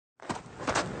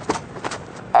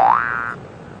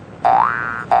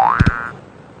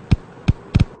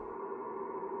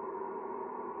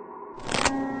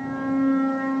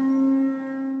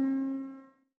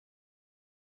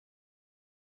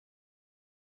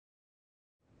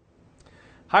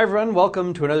Hi everyone,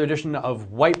 welcome to another edition of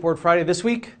Whiteboard Friday. This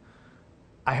week,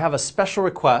 I have a special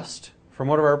request from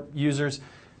one of our users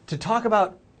to talk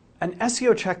about an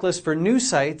SEO checklist for new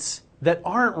sites that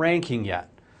aren't ranking yet.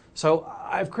 So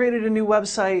I've created a new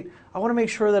website. I want to make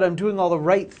sure that I'm doing all the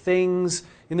right things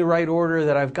in the right order,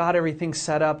 that I've got everything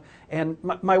set up, and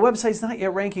my website's not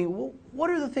yet ranking. Well, what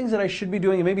are the things that I should be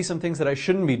doing and maybe some things that I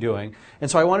shouldn't be doing?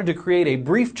 And so I wanted to create a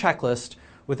brief checklist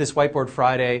with this Whiteboard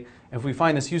Friday. If we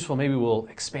find this useful, maybe we'll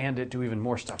expand it, do even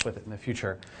more stuff with it in the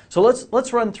future. So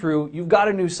let's run through. You've got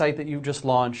a new site that you've just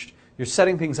launched. You're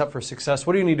setting things up for success.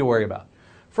 What do you need to worry about?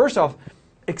 First off,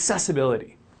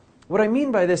 accessibility. What I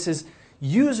mean by this is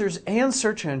users and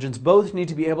search engines both need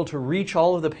to be able to reach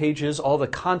all of the pages, all the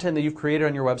content that you've created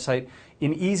on your website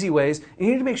in easy ways. And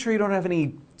you need to make sure you don't have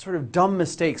any sort of dumb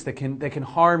mistakes that can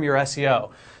harm your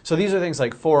SEO. So these are things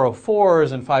like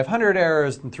 404s and 500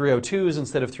 errors and 302s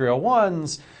instead of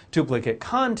 301s, duplicate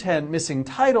content, missing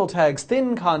title tags,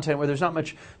 thin content where there's not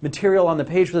much material on the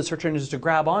page for the search engines to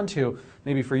grab onto,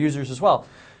 maybe for users as well.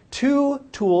 Two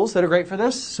tools that are great for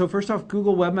this. So first off,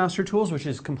 Google Webmaster Tools, which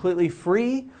is completely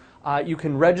free. You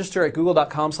can register at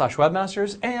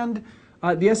google.com/webmasters, and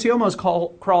the SEO Moz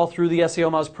crawl through the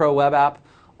SEO Moz Pro web app,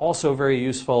 also very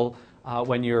useful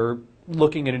when you're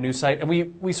looking at a new site. And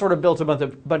we sort of built a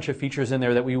bunch of features in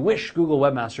there that we wish Google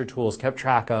Webmaster Tools kept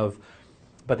track of,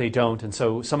 but they don't. And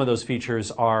so some of those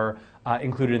features are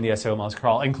included in the SEO Moz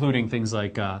crawl, including things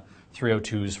like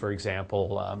 302s, for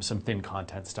example, some thin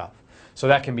content stuff. So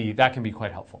that can be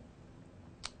quite helpful.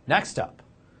 Next up,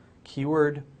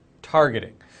 keyword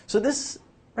targeting. So this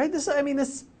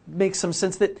makes some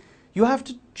sense that you have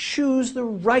to choose the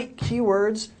right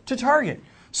keywords to target.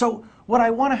 So what I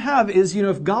want to have is,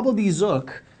 if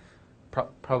gobbledygook,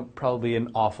 probably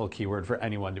an awful keyword for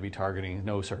anyone to be targeting,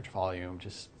 no search volume,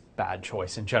 just bad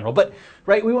choice in general. But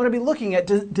right, we want to be looking at,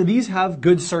 do these have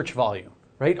good search volume?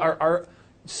 Right? Are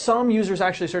some users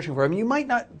actually searching for them? You might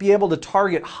not be able to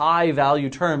target high value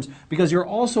terms because you're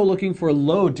also looking for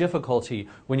low difficulty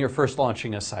when you're first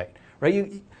launching a site.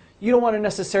 Right? You don't want to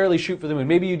necessarily shoot for the moon.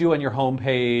 Maybe you do on your home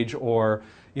page or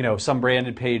some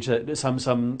branded page,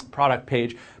 some product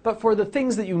page. But for the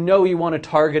things that you want to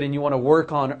target and you want to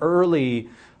work on early,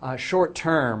 short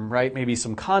term, right? Maybe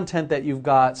some content that you've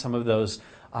got, some of those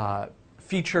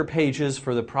feature pages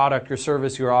for the product or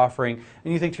service you're offering,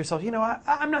 and you think to yourself,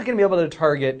 I'm not going to be able to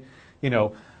target,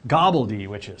 gobbledy,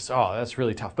 which is that's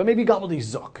really tough. But maybe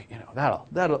gobbledygook,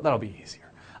 that'll be easier.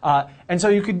 And so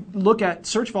you could look at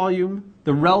search volume,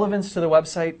 the relevance to the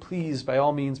website. Please, by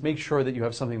all means, make sure that you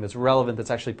have something that's relevant, that's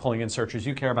actually pulling in searches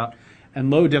you care about, and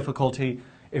low difficulty.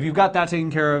 If you've got that taken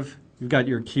care of, you've got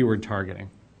your keyword targeting.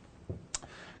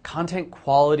 Content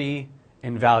quality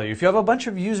and value. If you have a bunch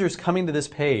of users coming to this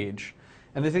page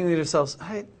and they think to themselves,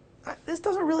 this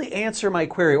doesn't really answer my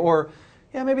query, or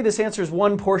yeah, maybe this answers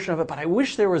one portion of it, but I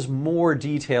wish there was more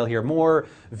detail here, more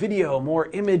video, more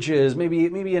images,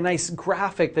 maybe a nice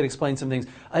graphic that explains some things,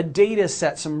 a data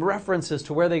set, some references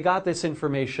to where they got this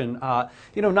information,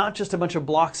 not just a bunch of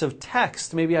blocks of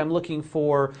text. Maybe I'm looking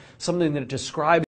for something that describes